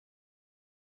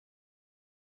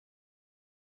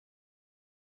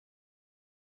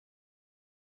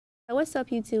What's up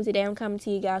YouTube? Today I'm coming to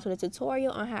you guys with a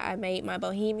tutorial on how I made my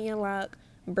bohemian lock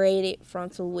braided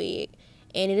frontal wig,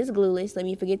 and it is glueless. Let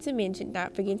me not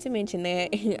forget to mention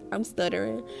that. I'm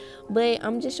stuttering, but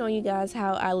I'm just showing you guys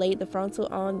how I laid the frontal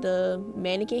on the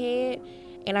mannequin head,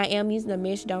 and I am using a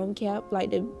mesh dome cap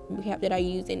like the cap that I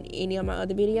use in any of my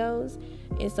other videos.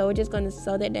 And so we're just going to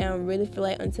sew that down really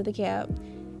flat onto the cap.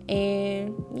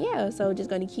 And yeah, so we're just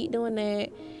going to keep doing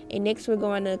that. And next we're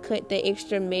going to cut the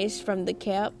extra mesh from the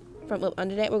cap from up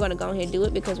under that. We're going to go ahead and do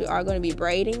it because we are going to be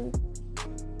braiding.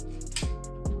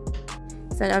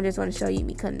 So now I'm just going to show you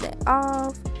me cutting that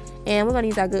off. And we're going to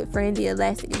use our good friend, the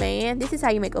elastic band. This is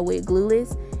how you make a wig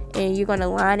glueless. And you're going to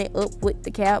line it up with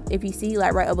the cap, if you see,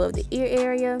 like right above the ear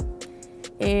area.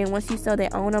 And once you sew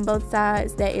that on both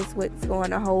sides, that is what's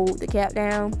going to hold the cap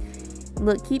down.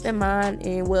 Look, keep in mind,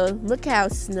 and well, look how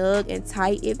snug and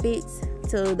tight it fits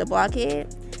to the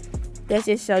blockhead. That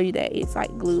just show you that it's like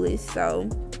glueless. So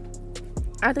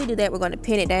after we do that, we're going to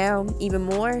pin it down even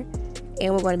more,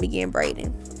 and we're going to begin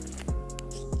braiding.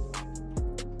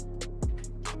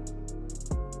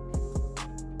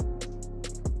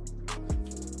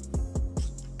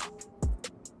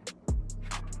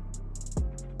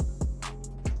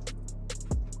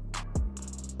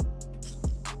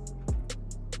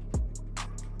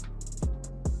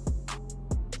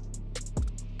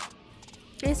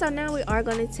 And so now we are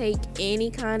going to take any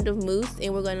kind of mousse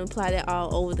and we're going to apply that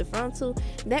all over the frontal.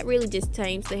 That really just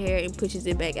tames the hair and pushes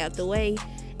it back out the way.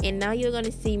 And now you're going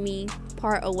to see me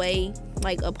part away,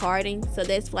 like a parting. So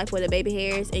that's like where the baby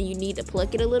hair is, and you need to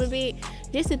pluck it a little bit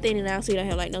just to thin it out so you don't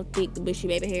have like no thick bushy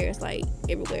baby hairs like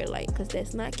everywhere, like, because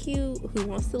that's not cute. Who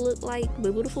wants to look like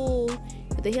Boo Boo the Fool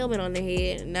with a helmet on their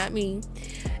head? Not me.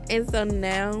 And so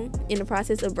now in the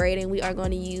process of braiding, we are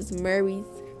going to use Murray's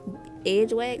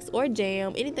edge wax or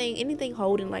jam, anything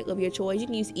holding like of your choice. You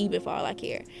can use even for all I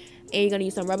care. And you're gonna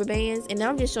use some rubber bands. And now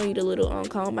I'm just showing you the little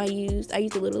comb I used. I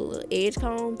used a little edge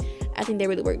comb. I think they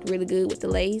really worked really good with the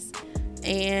lace.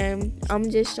 And I'm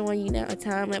just showing you now a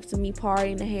time lapse of me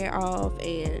parting the hair off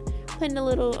and putting the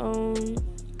little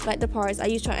like the parts. I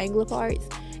use triangular parts,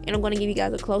 and I'm gonna give you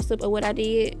guys a close-up of what I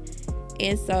did.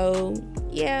 And so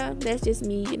yeah, that's just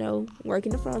me, you know,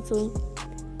 working the frontal.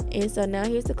 And so now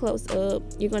here's the close-up.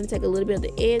 You're going to take a little bit of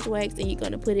the edge wax and you're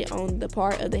going to put it on the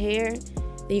part of the hair.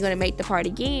 Then you're going to make the part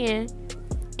again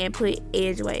and put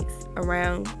edge wax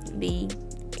around the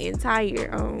entire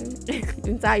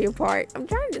entire part. I'm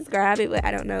trying to describe it, but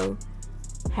I don't know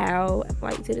how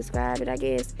like to describe it, I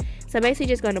guess. So basically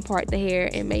just going to part the hair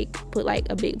and put like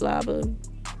a big blob of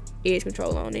edge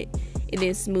control on it and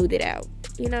then smooth it out,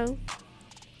 you know?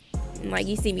 And like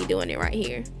you see me doing it right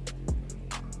here.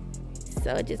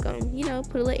 So just gonna, you know,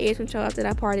 put a little edge control after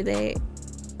I parted that.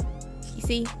 You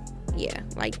see? Yeah,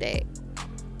 like that.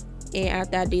 And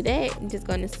after I do that, I'm just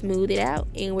gonna smooth it out,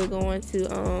 and we're going to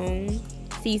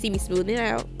you see me smoothing it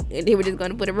out, and then we're just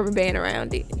gonna put a rubber band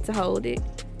around it to hold it.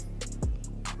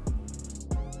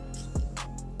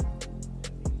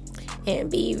 And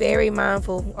be very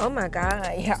mindful. Oh my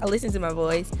god, yeah, listen to my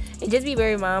voice. And just be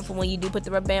very mindful when you do put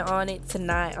the rubber band on it to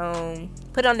not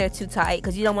put it on there too tight,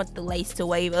 because you don't want the lace to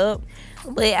wave up.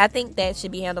 But I think that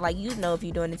should be handled, like, you know, if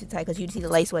you're doing it too tight, because you see the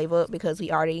lace wave up because we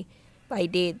already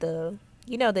like did the,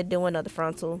 you know, the doing of the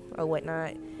frontal or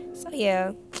whatnot. So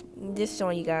yeah, just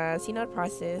showing you guys, you know, the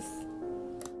process.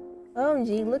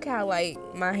 OMG, look how like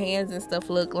my hands and stuff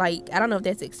look. Like, I don't know if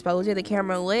that's exposure, the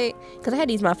camera wet, because I had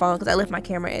to use my phone because I left my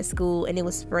camera at school and it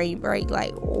was spring break.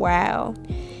 Like, wow.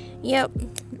 Yep.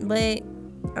 But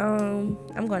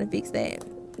I'm gonna fix that.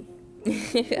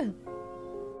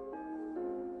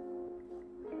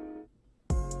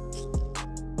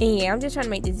 And yeah, I'm just trying to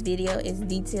make this video as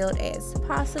detailed as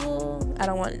possible. I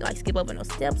don't want to like skip over no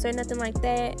steps or nothing like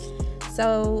that.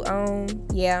 So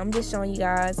yeah, I'm just showing you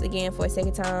guys again for a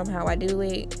second time how I do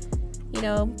it. You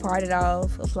know, part it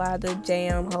off, apply the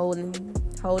jam,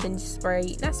 holding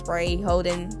spray, not spray,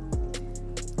 holding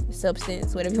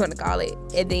substance, whatever you want to call it,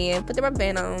 and then put the rubber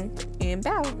band on and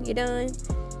bow, you're done.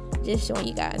 Just showing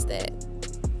you guys that.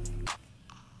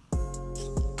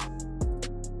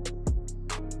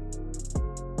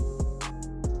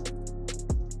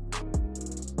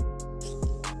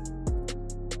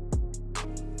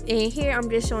 And here I'm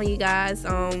just showing you guys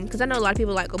because I know a lot of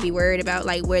people like will be worried about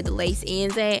like where the lace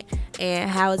ends at and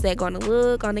how is that going to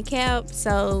look on the cap.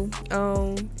 So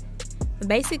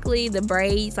basically the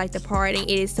braids, like the parting, it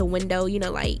is the window, you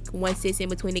know, like one sits in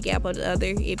between the gap of the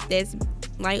other. If that's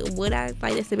like what I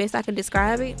like, that's the best I can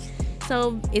describe it.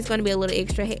 So it's going to be a little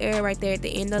extra hair right there at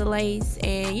the end of the lace,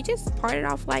 and you just part it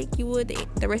off like you would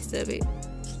the rest of it.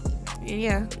 And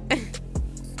yeah.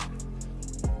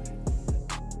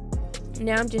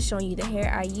 Now I'm just showing you the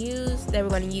hair I used that we're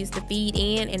going to use to feed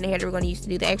in, and the hair that we're going to use to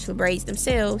do the actual braids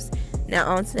themselves. Now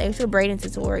on to the actual braiding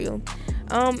tutorial.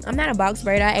 I'm not a box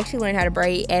braider. I actually learned how to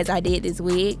braid as I did this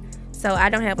wig, so I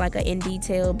don't have like an in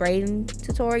detail braiding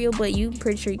tutorial, but you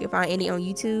pretty sure you can find any on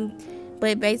YouTube.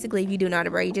 But basically, if you do know how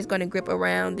to braid, you're just going to grip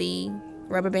around the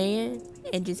rubber band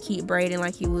and just keep braiding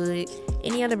like you would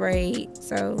any other braid,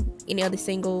 so any other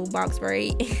single box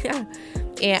braid.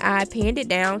 And I pinned it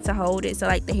down to hold it so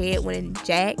like the head wouldn't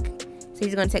jack. So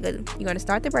you're gonna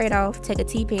start the braid off, take a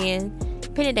T-pin,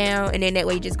 pin it down, and then that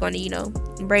way you're just gonna, you know,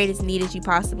 braid as neat as you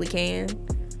possibly can.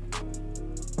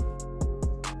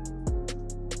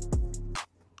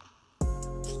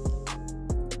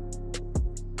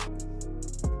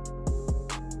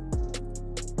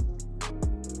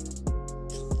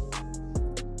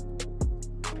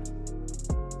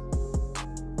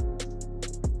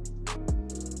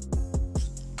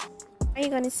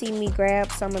 You're gonna see me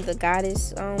grab some of the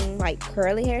goddess like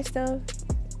curly hair stuff.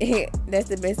 That's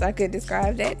the best I could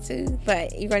describe that too.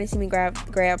 But you're gonna see me grab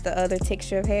the other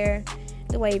texture of hair,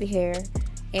 the wavy hair,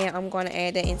 and I'm gonna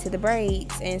add that into the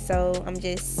braids. And so I'm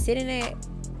just sitting it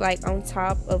like on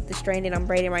top of the strand that I'm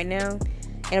braiding right now,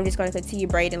 and I'm just gonna continue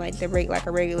braiding like a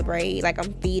regular braid, like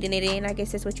I'm feeding it in, I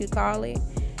guess that's what you call it.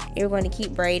 And we're gonna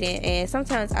keep braiding, and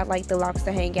sometimes I like the locks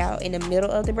to hang out in the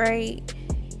middle of the braid.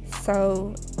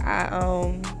 So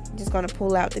I just gonna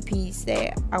pull out the piece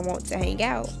that I want to hang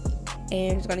out,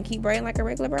 and just gonna keep braiding like a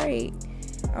regular braid.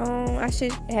 I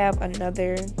should have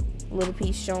another little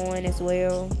piece showing as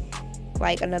well,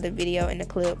 like another video in the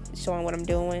clip showing what I'm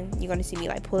doing. You're gonna see me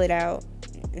like pull it out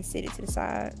and sit it to the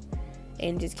side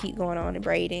and just keep going on and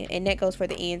braiding, and that goes for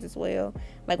the ends as well.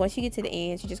 Like once you get to the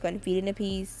ends, you're just gonna feed in a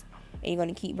piece and you're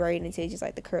gonna keep braiding until it's just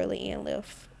like the curly end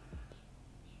left.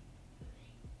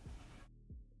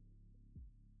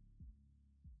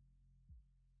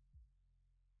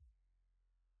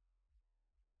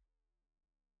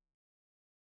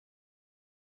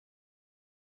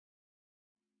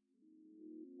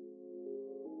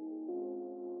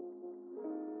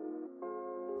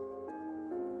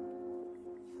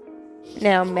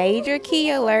 Now, major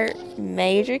key alert,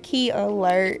 this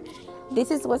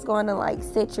is what's going to like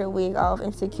set your wig off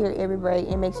and secure every braid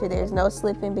and make sure there's no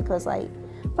slipping, because like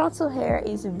frontal hair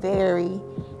is very,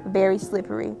 very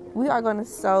slippery. We are going to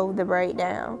sew the braid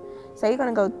down. So you're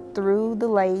going to go through the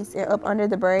lace and up under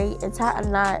the braid and tie a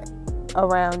knot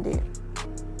around it,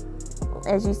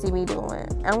 as you see me doing.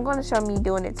 I'm going to show me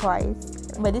doing it twice,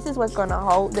 but this is what's going to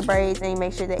hold the braids and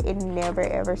make sure that it never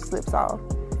ever slips off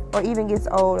or even gets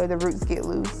old or the roots get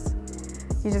loose.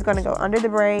 You're just gonna go under the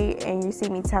braid, and you see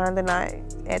me tying the knot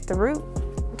at the root,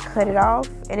 cut it off,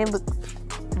 and it looks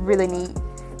really neat.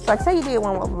 So like say you did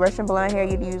one with Russian blonde hair,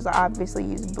 you'd obviously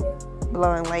use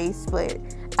blowing lace, but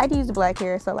I use the black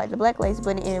hair, so like the black lace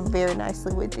blended in very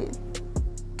nicely with it.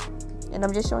 And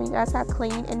I'm just showing you guys how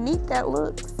clean and neat that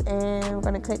looks. And we're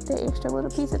gonna cut the extra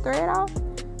little piece of thread off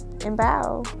and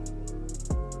bow.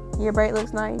 Your braid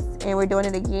looks nice, and we're doing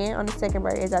it again on the second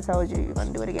braid. As I told you, you're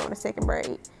gonna do it again on the second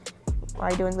braid. All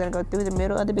you're doing is gonna go through the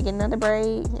middle of the beginning of the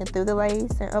braid and through the lace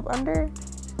and up under,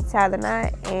 tie the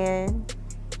knot, and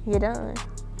you're done.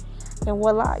 And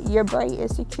voila, your braid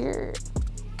is secured.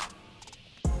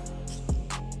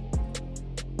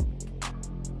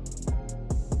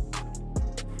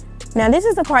 Now this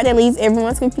is the part that leaves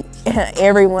everyone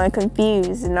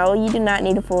confused. No, you do not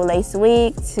need a full lace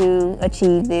wig to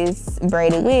achieve this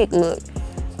braided wig look.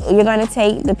 You're going to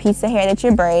take the piece of hair that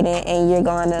you're braiding and you're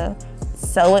going to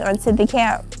sew it onto the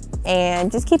cap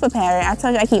and just keep a pattern. I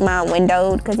told you I keep mine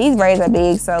windowed because these braids are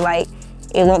big, so like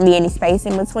it won't be any space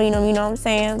in between them, you know what I'm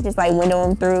saying? Just like window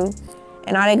them through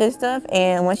and all that good stuff.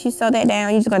 And once you sew that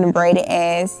down, you're just going to braid it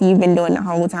as you've been doing the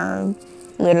whole time,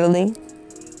 literally.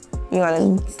 You're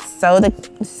going to sew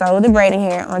the braiding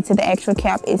hair onto the actual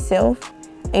cap itself,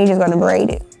 and you're just going to braid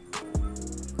it.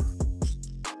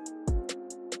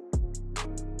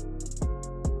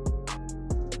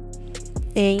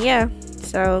 And yeah,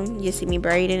 so you see me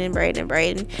braiding and braiding and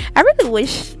braiding. I really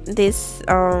wish this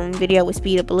video would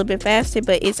speed up a little bit faster,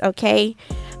 but it's okay.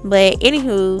 But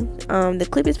anywho, the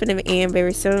clip is going to end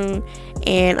very soon,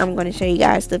 and I'm going to show you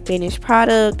guys the finished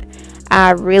product.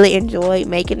 I really enjoyed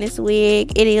making this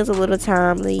wig. It is a little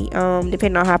timely,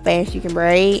 depending on how fast you can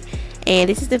braid. And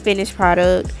this is the finished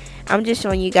product. I'm just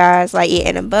showing you guys like it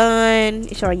in a bun,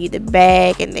 showing you the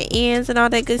back and the ends and all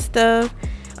that good stuff.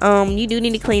 You do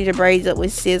need to clean your braids up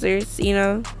with scissors, you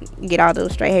know, get all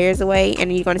those stray hairs away.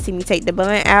 And you're going to see me take the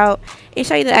bun out and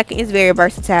show you that it's very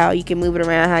versatile. You can move it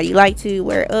around how you like to,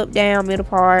 wear it up, down, middle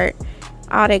part,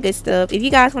 all that good stuff. If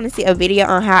you guys want to see a video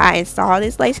on how I install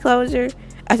this lace closure,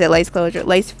 I said lace closure,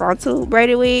 lace frontal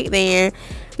braided wig, then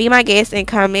be my guest and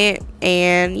comment.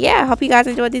 And yeah, I hope you guys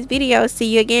enjoyed this video. See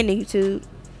you again on YouTube.